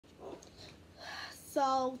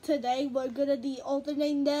so today we're gonna be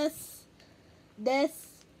opening this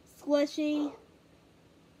squishy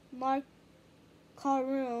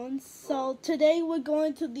macaroons. So today we're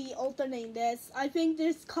going to be opening this. I think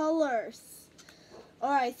there's colors.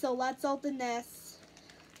 Alright, so let's open this.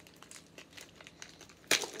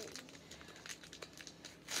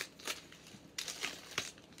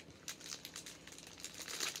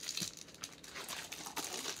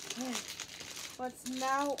 Let's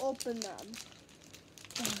now open them.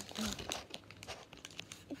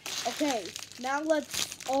 Okay, now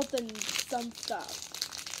let's open some stuff.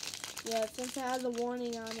 Yeah, since it has a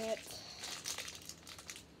warning on it.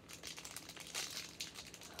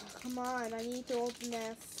 Come on, I need to open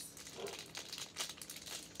this.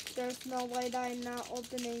 There's no way that I'm not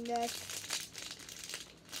opening this.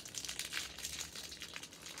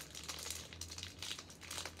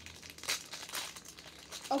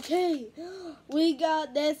 Okay, we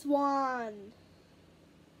got this one.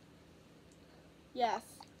 Yes,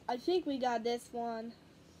 I think we got this one.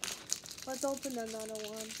 Let's open another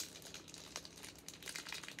one.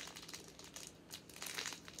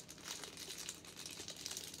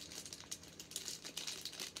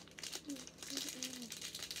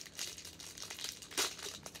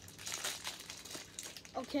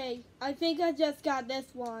 Okay, I think I just got this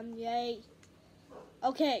one. Yay.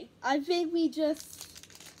 Okay, I think we just...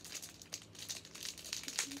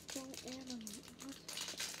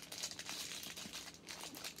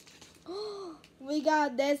 We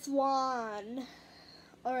got this one.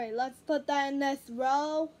 Alright, let's put that in this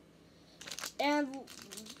row. And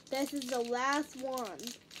this is the last one.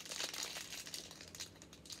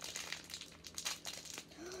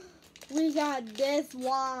 We got this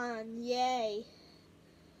one. Yay.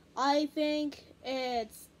 I think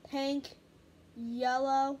it's pink,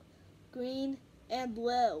 yellow, green, and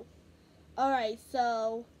blue. Alright,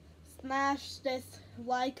 so smash this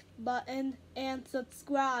like button and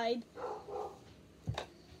subscribe.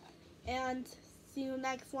 And see you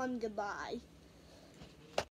next one. Goodbye.